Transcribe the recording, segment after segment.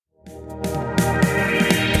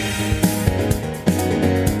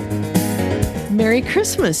Merry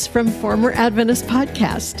Christmas from Former Adventist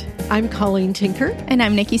Podcast. I'm Colleen Tinker. And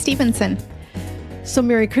I'm Nikki Stevenson. So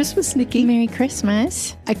Merry Christmas, Nikki. Merry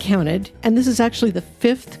Christmas. I counted, and this is actually the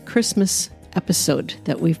 5th Christmas episode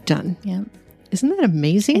that we've done. Yeah. Isn't that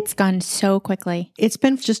amazing? It's gone so quickly. It's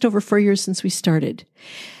been just over 4 years since we started.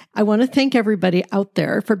 I want to thank everybody out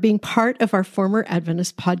there for being part of our Former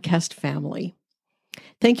Adventist Podcast family.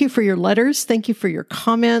 Thank you for your letters. Thank you for your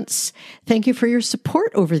comments. Thank you for your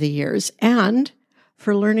support over the years and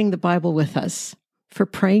for learning the Bible with us, for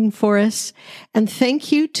praying for us. And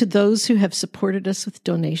thank you to those who have supported us with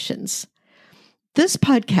donations. This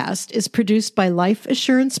podcast is produced by Life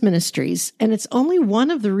Assurance Ministries, and it's only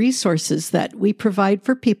one of the resources that we provide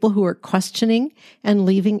for people who are questioning and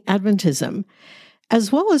leaving Adventism,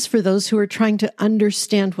 as well as for those who are trying to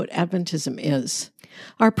understand what Adventism is.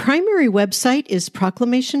 Our primary website is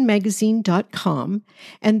proclamationmagazine.com,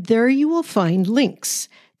 and there you will find links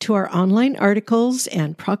to our online articles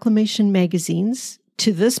and proclamation magazines,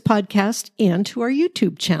 to this podcast, and to our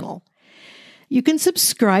YouTube channel. You can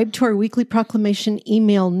subscribe to our weekly proclamation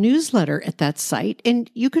email newsletter at that site, and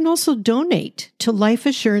you can also donate to Life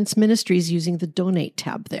Assurance Ministries using the Donate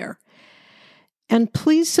tab there. And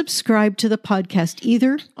please subscribe to the podcast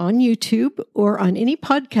either on YouTube or on any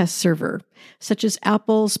podcast server, such as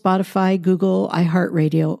Apple, Spotify, Google,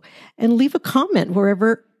 iHeartRadio, and leave a comment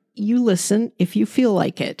wherever you listen if you feel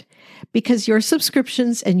like it, because your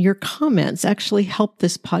subscriptions and your comments actually help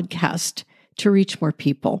this podcast to reach more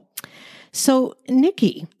people. So,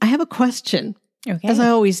 Nikki, I have a question, as I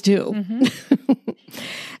always do. Mm-hmm.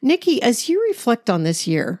 Nikki, as you reflect on this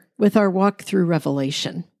year with our walk through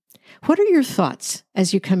Revelation, what are your thoughts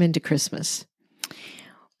as you come into Christmas?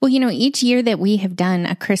 Well, each year that we have done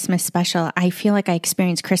a Christmas special, I feel like I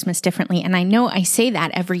experience Christmas differently. And I know I say that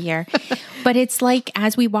every year, but it's like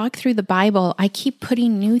as we walk through the Bible, I keep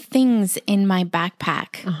putting new things in my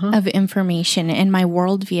backpack of information and my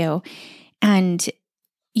worldview. And,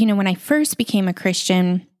 when I first became a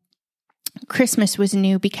Christian, Christmas was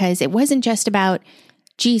new because it wasn't just about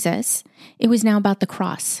Jesus. It was now about the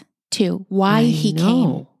cross too, why he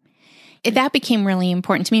came. That became really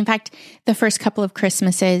important to me. In fact, the first couple of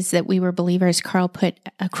Christmases that we were believers, Carl put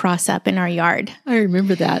a cross up in our yard. I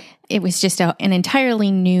remember that. It was just an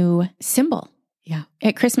entirely new symbol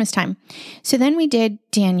at Christmas time. So then we did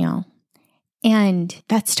Daniel, and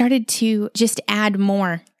that started to just add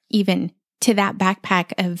more even to that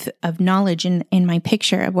backpack of knowledge in my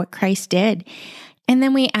picture of what Christ did. And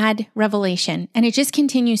then we add Revelation, and it just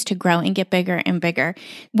continues to grow and get bigger and bigger.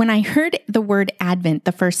 When I heard the word Advent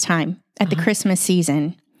the first time at the Christmas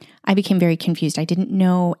season, I became very confused. I didn't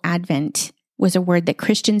know Advent was a word that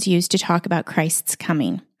Christians use to talk about Christ's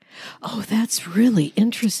coming. Oh, that's really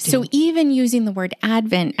interesting. So even using the word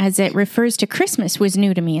Advent as it refers to Christmas was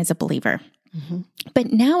new to me as a believer. Mm-hmm.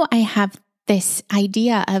 But now I have this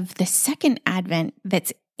idea of the second Advent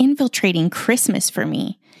that's infiltrating Christmas for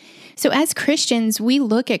me. So as Christians, we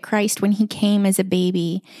look at Christ when he came as a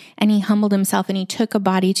baby and he humbled himself and he took a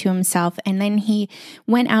body to himself, and then he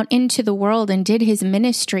went out into the world and did his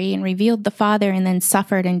ministry and revealed the Father, and then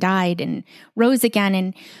suffered and died and rose again.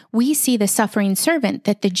 And we see the suffering servant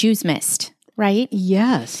that the Jews missed, right?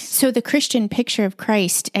 Yes. So the Christian picture of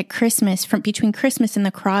Christ at Christmas, from between Christmas and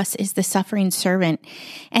the cross, is the suffering servant.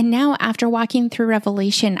 And now after walking through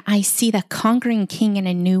Revelation, I see the conquering king in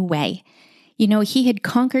a new way. He had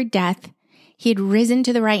conquered death. He had risen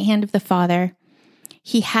to the right hand of the Father.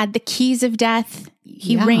 He had the keys of death.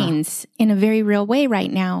 He reigns in a very real way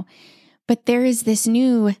right now. But there is this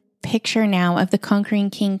new picture now of the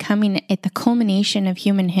conquering king coming at the culmination of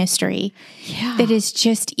human history that is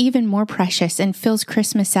just even more precious and fills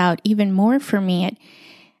Christmas out even more for me.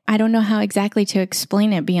 I don't know how exactly to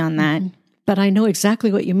explain it beyond that. But I know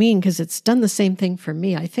exactly what you mean, because it's done the same thing for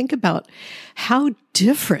me. I think about how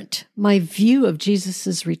different my view of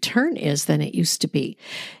Jesus's return is than it used to be.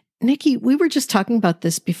 Nikki, we were just talking about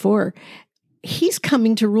this before. He's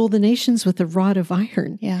coming to rule the nations with a rod of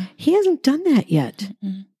iron. Yeah. He hasn't done that yet.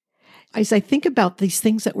 Mm-mm. As I think about these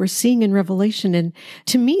things that we're seeing in Revelation, and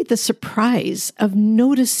to me, the surprise of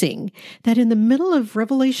noticing that in the middle of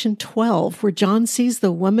Revelation 12, where John sees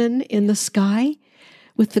the woman in the sky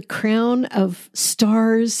with the crown of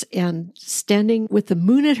stars and standing with the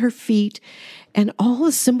moon at her feet and all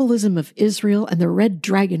the symbolism of Israel and the red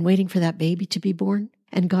dragon waiting for that baby to be born.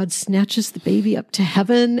 And God snatches the baby up to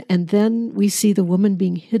heaven. And then we see the woman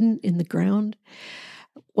being hidden in the ground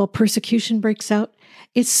while persecution breaks out.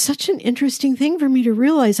 It's such an interesting thing for me to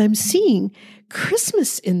realize I'm seeing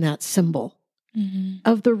Christmas in that symbol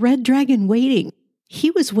of the red dragon waiting. he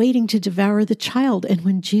was waiting to devour the child. And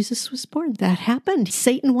when Jesus was born, that happened.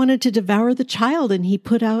 Satan wanted to devour the child, and he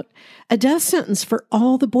put out a death sentence for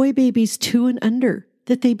all the boy babies 2 and under,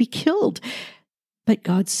 that they be killed. But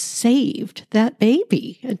God saved that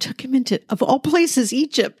baby and took him into, of all places,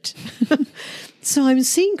 Egypt. So I'm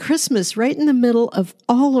seeing Christmas right in the middle of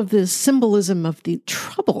all of this symbolism of the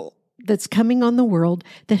trouble that's coming on the world,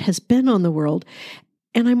 that has been on the world.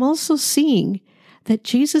 And I'm also seeing that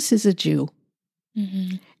Jesus is a Jew.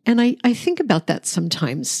 Mm-hmm. And I think about that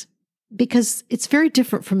sometimes, because it's very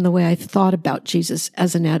different from the way I thought about Jesus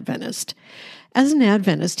as an Adventist. As an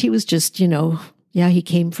Adventist, he was just, he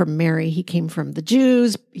came from Mary, he came from the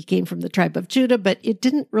Jews, he came from the tribe of Judah, but it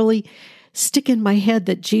didn't really stick in my head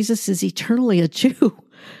that Jesus is eternally a Jew.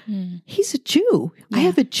 Mm. He's a Jew. Yeah. I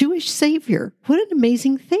have a Jewish Savior. What an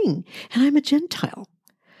amazing thing. And I'm a Gentile.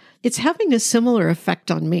 It's having a similar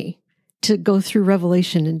effect on me to go through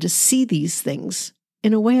Revelation and to see these things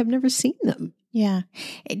in a way I've never seen them. Yeah.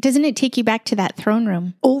 Doesn't it take you back to that throne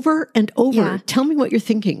room? Over and over. Yeah. Tell me what you're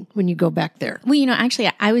thinking when you go back there. Well,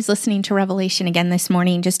 actually, I was listening to Revelation again this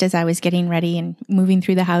morning, just as I was getting ready and moving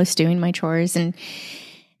through the house, doing my chores. And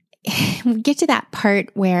we get to that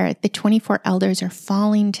part where the 24 elders are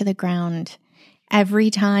falling to the ground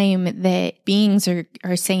every time that beings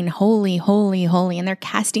are saying, holy, holy, holy, and they're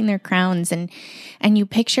casting their crowns. And you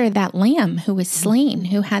picture that lamb who was slain,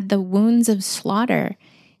 who had the wounds of slaughter.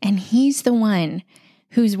 And he's the one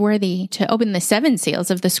who's worthy to open the 7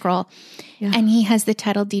 seals of the scroll. Yeah. And he has the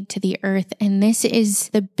title deed to the earth. And this is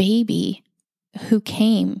the baby who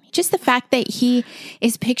came. Just the fact that he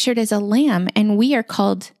is pictured as a lamb and we are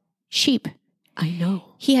called sheep. I know.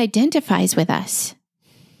 He identifies with us.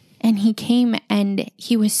 And he came and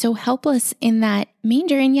he was so helpless in that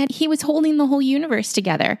manger, and yet he was holding the whole universe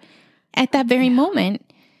together at that very moment.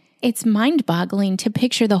 It's mind-boggling to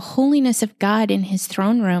picture the holiness of God in his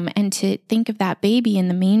throne room and to think of that baby in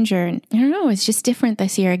the manger. And I don't know, it's just different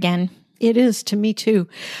this year again. It is to me too.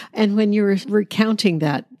 And when you were recounting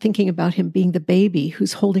that, thinking about him being the baby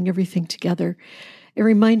who's holding everything together, it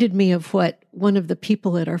reminded me of what one of the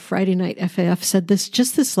people at our Friday night FAF said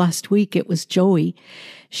this last week. It was Joey.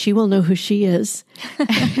 She will know who she is.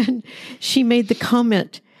 And she made the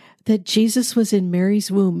comment that Jesus was in Mary's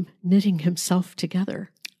womb knitting himself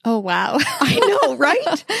together. Oh, wow. I know,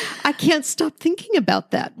 right? I can't stop thinking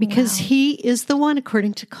about that because he is the one,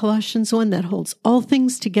 according to Colossians 1, that holds all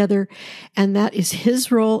things together. And that is his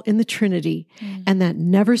role in the Trinity. And that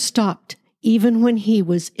never stopped, even when he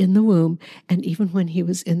was in the womb and even when he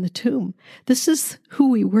was in the tomb. This is who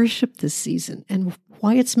we worship this season and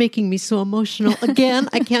why it's making me so emotional. Again,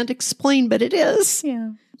 I can't explain, but it is.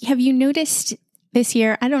 Yeah. Have you noticed this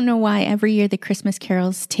year, I don't know why, every year the Christmas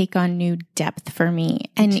carols take on new depth for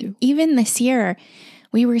me. And even this year,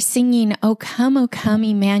 we were singing, O come,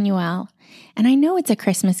 Emmanuel. And I know it's a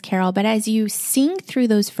Christmas carol, but as you sing through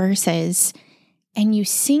those verses and you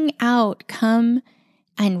sing out, come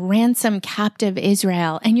and ransom captive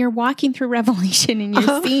Israel, and you're walking through Revelation and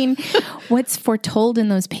you're seeing what's foretold in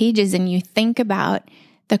those pages, and you think about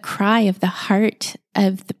the cry of the heart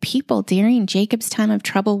of the people during Jacob's time of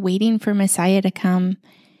trouble, waiting for Messiah to come.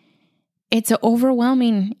 It's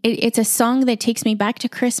overwhelming. It's a song that takes me back to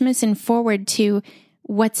Christmas and forward to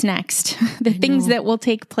what's next, the things that will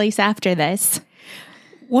take place after this.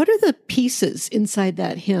 What are the pieces inside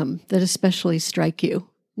that hymn that especially strike you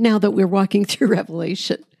now that we're walking through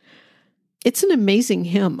Revelation? It's an amazing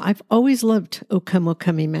hymn. I've always loved O Come,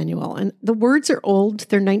 Emmanuel. And the words are old.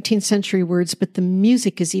 They're 19th century words, but the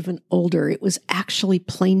music is even older. It was actually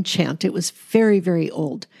plain chant. It was very, very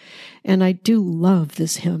old. And I do love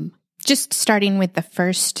this hymn. Just starting with the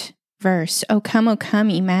first verse, O come,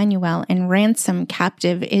 Emmanuel, and ransom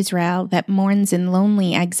captive Israel that mourns in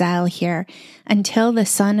lonely exile here until the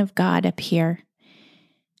Son of God appear.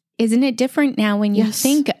 Isn't it different now when you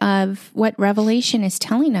think of what Revelation is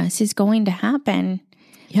telling us is going to happen?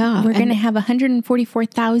 Yeah. We're going to have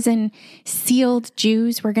 144,000 sealed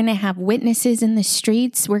Jews. We're going to have witnesses in the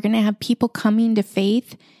streets. We're going to have people coming to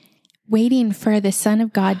faith, waiting for the Son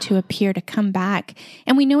of God to appear, to come back.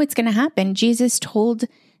 And we know it's going to happen. Jesus told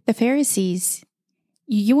the Pharisees,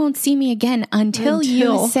 you won't see me again until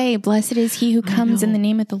you say, blessed is he who comes in the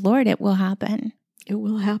name of the Lord. It will happen. It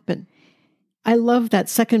will happen. I love that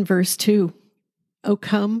second verse too. O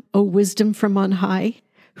come, O wisdom from on high,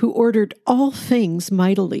 who ordered all things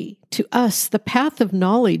mightily. To us the path of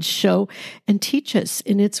knowledge show and teach us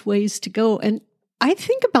in its ways to go. And I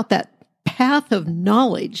think about that path of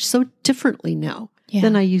knowledge so differently now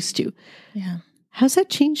than I used to. Yeah. How's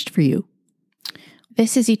that changed for you?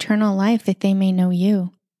 This is eternal life, that they may know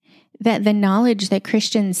you. that the knowledge that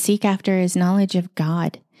Christians seek after is knowledge of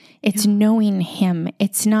God. It's knowing Him.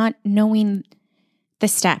 It's not knowing the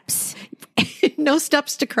steps. No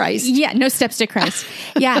steps to Christ. Yeah, no steps to Christ.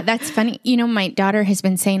 Yeah, that's funny. My daughter has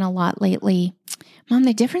been saying a lot lately, Mom,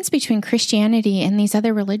 the difference between Christianity and these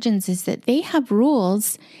other religions is that they have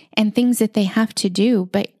rules and things that they have to do,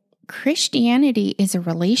 but Christianity is a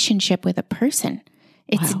relationship with a person.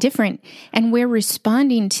 It's different. And we're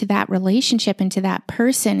responding to that relationship and to that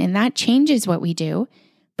person, and that changes what we do,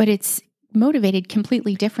 but it's motivated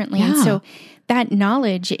completely differently. Yeah. And so that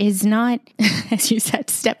knowledge is not, as you said,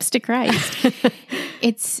 steps to Christ.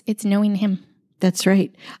 It's knowing Him. That's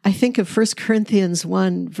right. I think of 1 Corinthians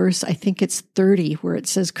 1 verse, I think it's 30, where it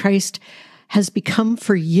says, Christ has become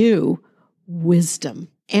for you wisdom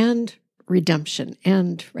and redemption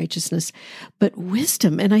and righteousness, but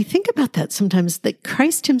wisdom. And I think about that sometimes, that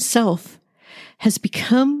Christ Himself has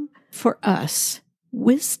become for us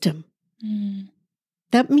wisdom. Mm.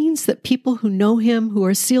 That means that people who know Him, who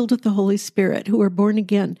are sealed with the Holy Spirit, who are born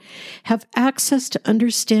again, have access to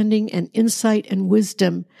understanding and insight and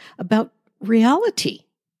wisdom about reality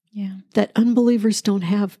that unbelievers don't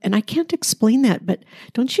have. And I can't explain that, but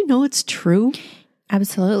don't you know it's true?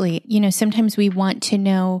 Absolutely. Sometimes we want to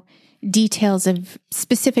know details of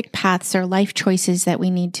specific paths or life choices that we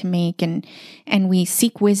need to make, and we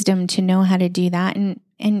seek wisdom to know how to do that.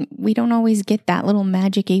 And we don't always get that little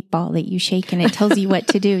magic 8-ball that you shake and it tells you what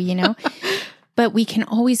to do, But we can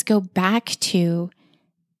always go back to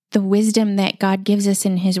the wisdom that God gives us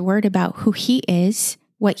in His Word about who He is,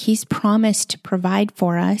 what He's promised to provide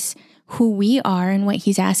for us, who we are, and what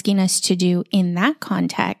He's asking us to do in that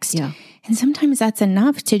context. Yeah. And sometimes that's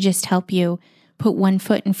enough to just help you put one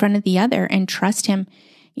foot in front of the other and trust Him.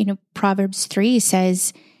 Proverbs 3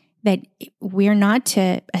 says that we're not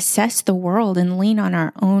to assess the world and lean on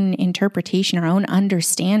our own interpretation, our own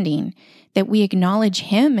understanding, that we acknowledge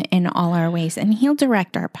Him in all our ways and He'll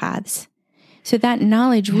direct our paths. So that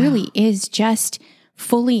knowledge really is just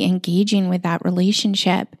fully engaging with that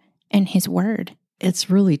relationship and His Word. It's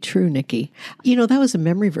really true, Nikki. That was a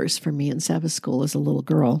memory verse for me in Sabbath school as a little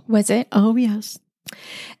girl. Was it? Oh, yes.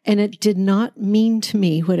 And it did not mean to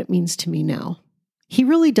me what it means to me now. He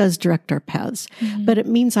really does direct our paths, but it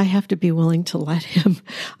means I have to be willing to let Him.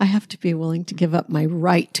 I have to be willing to give up my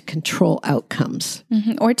right to control outcomes.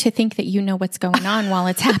 Or to think that you know what's going on while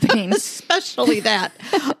it's happening. Especially that.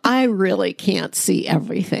 I really can't see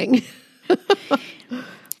everything.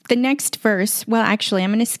 The next verse, well, actually,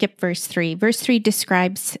 I'm going to skip verse 3. Verse 3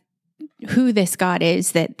 describes who this God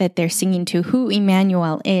is that they're singing to, who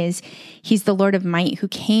Emmanuel is. He's the Lord of might who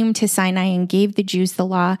came to Sinai and gave the Jews the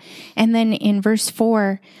law. And then in verse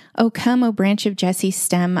 4, O come, O branch of Jesse's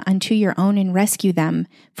stem, unto your own and rescue them.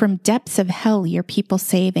 From depths of hell your people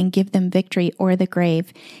save and give them victory o'er the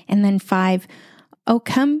grave. And then 5, O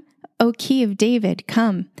come, O key of David,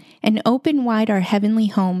 come, and open wide our heavenly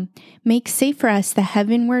home. Make safe for us the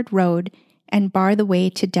heavenward road and bar the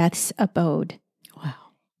way to death's abode.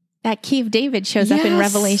 That key of David shows up in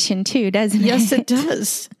Revelation 2, doesn't it? Yes, it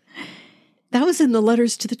does. That was in the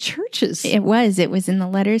letters to the churches. It was in the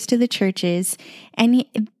letters to the churches. And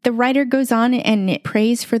the writer goes on and it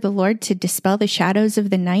prays for the Lord to dispel the shadows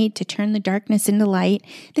of the night, to turn the darkness into light.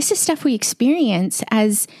 This is stuff we experience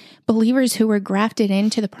as believers who were grafted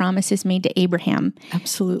into the promises made to Abraham.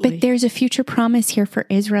 Absolutely. But there's a future promise here for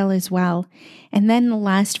Israel as well. And then the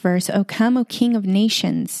last verse, O come, O King of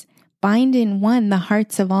nations, bind in one the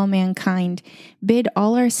hearts of all mankind. Bid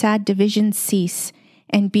all our sad divisions cease,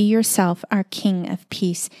 and be yourself our King of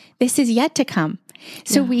peace. This is yet to come.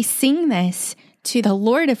 So we sing this to the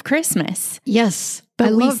Lord of Christmas. Yes, I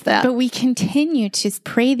love that. But we continue to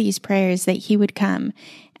pray these prayers that He would come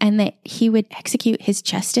and that He would execute His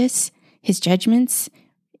justice, His judgments,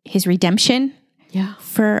 His redemption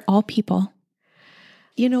for all people.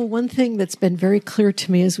 One thing that's been very clear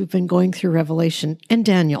to me as we've been going through Revelation and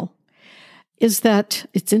Daniel is that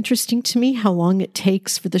it's interesting to me how long it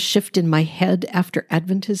takes for the shift in my head after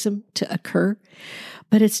Adventism to occur.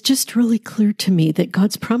 But it's just really clear to me that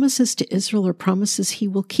God's promises to Israel are promises He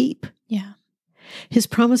will keep. Yeah. His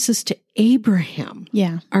promises to Abraham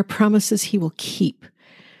are promises He will keep.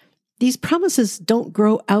 These promises don't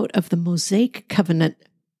grow out of the Mosaic covenant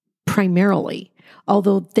primarily,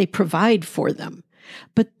 although they provide for them.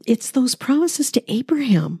 But it's those promises to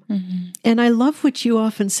Abraham. And I love what you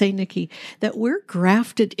often say, Nikki, that we're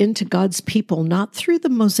grafted into God's people, not through the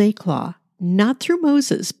Mosaic law, not through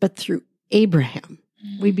Moses, but through Abraham.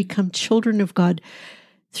 We become children of God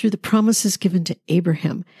through the promises given to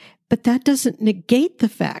Abraham. But that doesn't negate the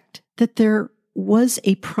fact that there was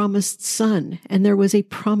a promised son and there was a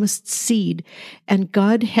promised seed, and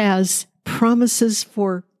God has promises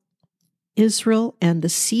for Israel and the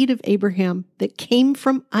seed of Abraham that came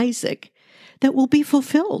from Isaac that will be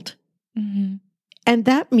fulfilled. Mm-hmm. And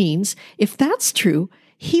that means, if that's true,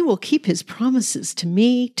 he will keep his promises to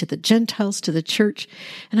me, to the Gentiles, to the church.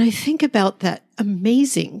 And I think about that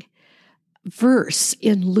amazing verse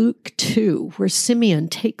in Luke 2, where Simeon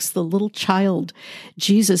takes the little child,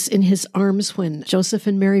 Jesus, in his arms when Joseph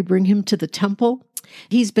and Mary bring him to the temple.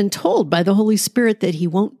 He's been told by the Holy Spirit that he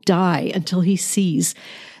won't die until he sees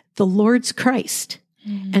the Lord's Christ.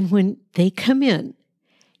 Mm-hmm. And when they come in,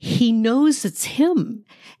 he knows it's him.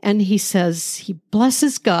 And he says, he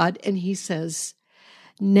blesses God and he says,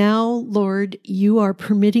 "Now, Lord, you are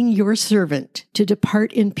permitting your servant to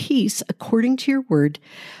depart in peace according to your word,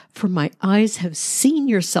 for my eyes have seen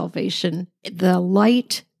your salvation, the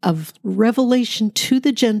light of revelation to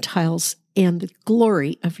the Gentiles and the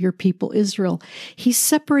glory of your people Israel." He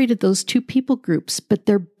separated those two people groups, but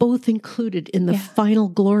they're both included in the final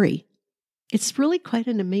glory. It's really quite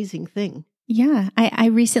an amazing thing. Yeah, I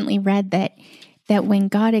recently read that when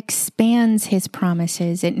God expands his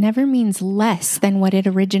promises, it never means less than what it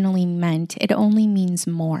originally meant. It only means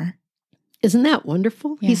more. Isn't that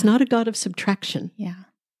wonderful? Yeah. He's not a God of subtraction. Yeah.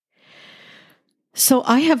 So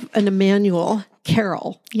I have an Emmanuel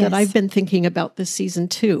carol Yes. that I've been thinking about this season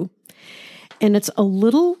too. And it's a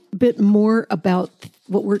little bit more about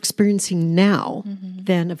what we're experiencing now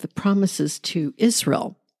than of the promises to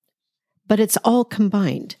Israel. But it's all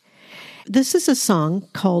combined. This is a song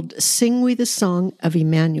called "Sing We the Song of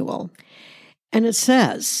Emmanuel." And it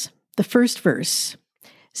says, the first verse,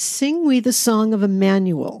 "Sing we the song of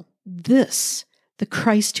Emmanuel, this, the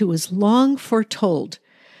Christ who was long foretold.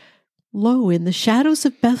 Lo, in the shadows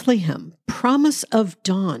of Bethlehem, promise of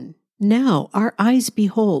dawn. Now our eyes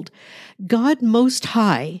behold, God most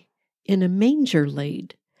high in a manger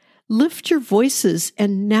laid. Lift your voices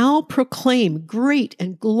and now proclaim, great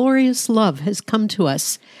and glorious love has come to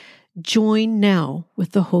us. Join now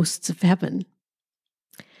with the hosts of heaven.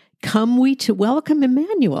 Come we to welcome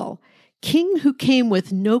Emmanuel, King who came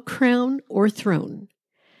with no crown or throne.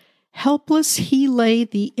 Helpless he lay,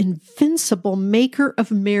 the invincible maker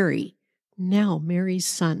of Mary, now Mary's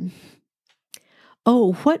son.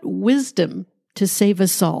 Oh, what wisdom to save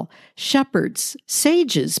us all. Shepherds,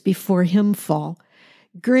 sages before him fall.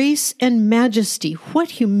 Grace and majesty,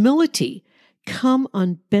 what humility. Come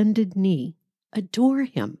on bended knee, adore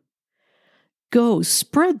him. Go,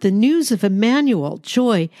 spread the news of Emmanuel,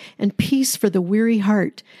 joy and peace for the weary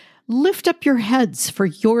heart. Lift up your heads, for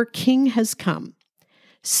your King has come.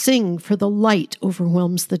 Sing, for the light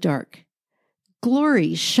overwhelms the dark.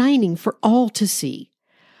 Glory shining for all to see.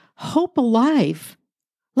 Hope alive.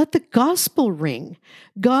 Let the gospel ring.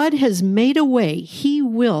 God has made a way. He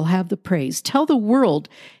will have the praise. Tell the world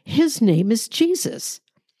his name is Jesus.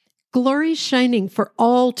 Glory shining for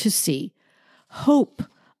all to see. Hope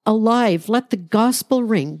alive. Let the gospel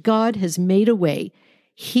ring. God has made a way.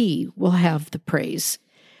 He will have the praise.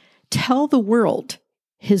 Tell the world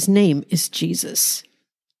his name is Jesus.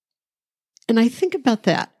 And I think about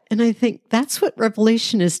that, and I think that's what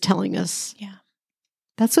Revelation is telling us. Yeah.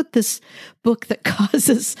 That's what this book that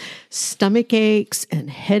causes stomach aches and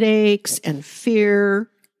headaches and fear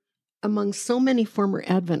among so many former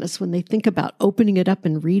Adventists when they think about opening it up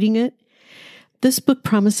and reading it. This book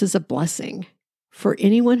promises a blessing for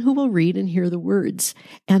anyone who will read and hear the words.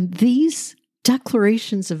 And these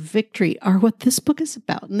declarations of victory are what this book is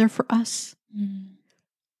about, and they're for us. Mm.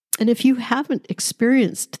 And if you haven't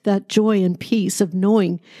experienced that joy and peace of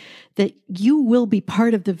knowing that you will be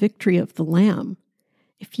part of the victory of the Lamb,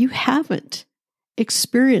 if you haven't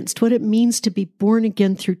experienced what it means to be born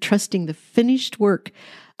again through trusting the finished work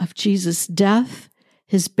of Jesus' death,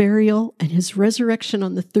 his burial, and his resurrection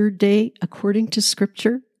on the third day, according to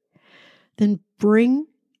Scripture, then bring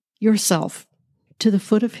yourself to the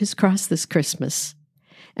foot of his cross this Christmas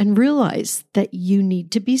and realize that you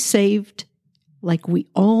need to be saved like we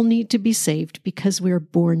all need to be saved because we are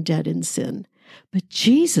born dead in sin. But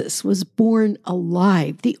Jesus was born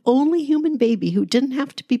alive, the only human baby who didn't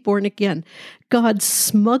have to be born again. God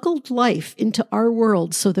smuggled life into our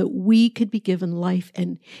world so that we could be given life,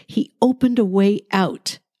 and he opened a way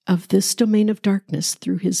out of this domain of darkness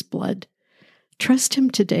through his blood. Trust him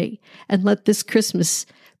today and let this Christmas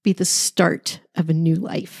be the start of a new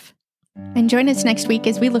life. And join us next week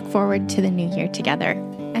as we look forward to the new year together.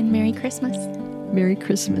 And Merry Christmas. Merry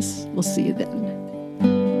Christmas. We'll see you then.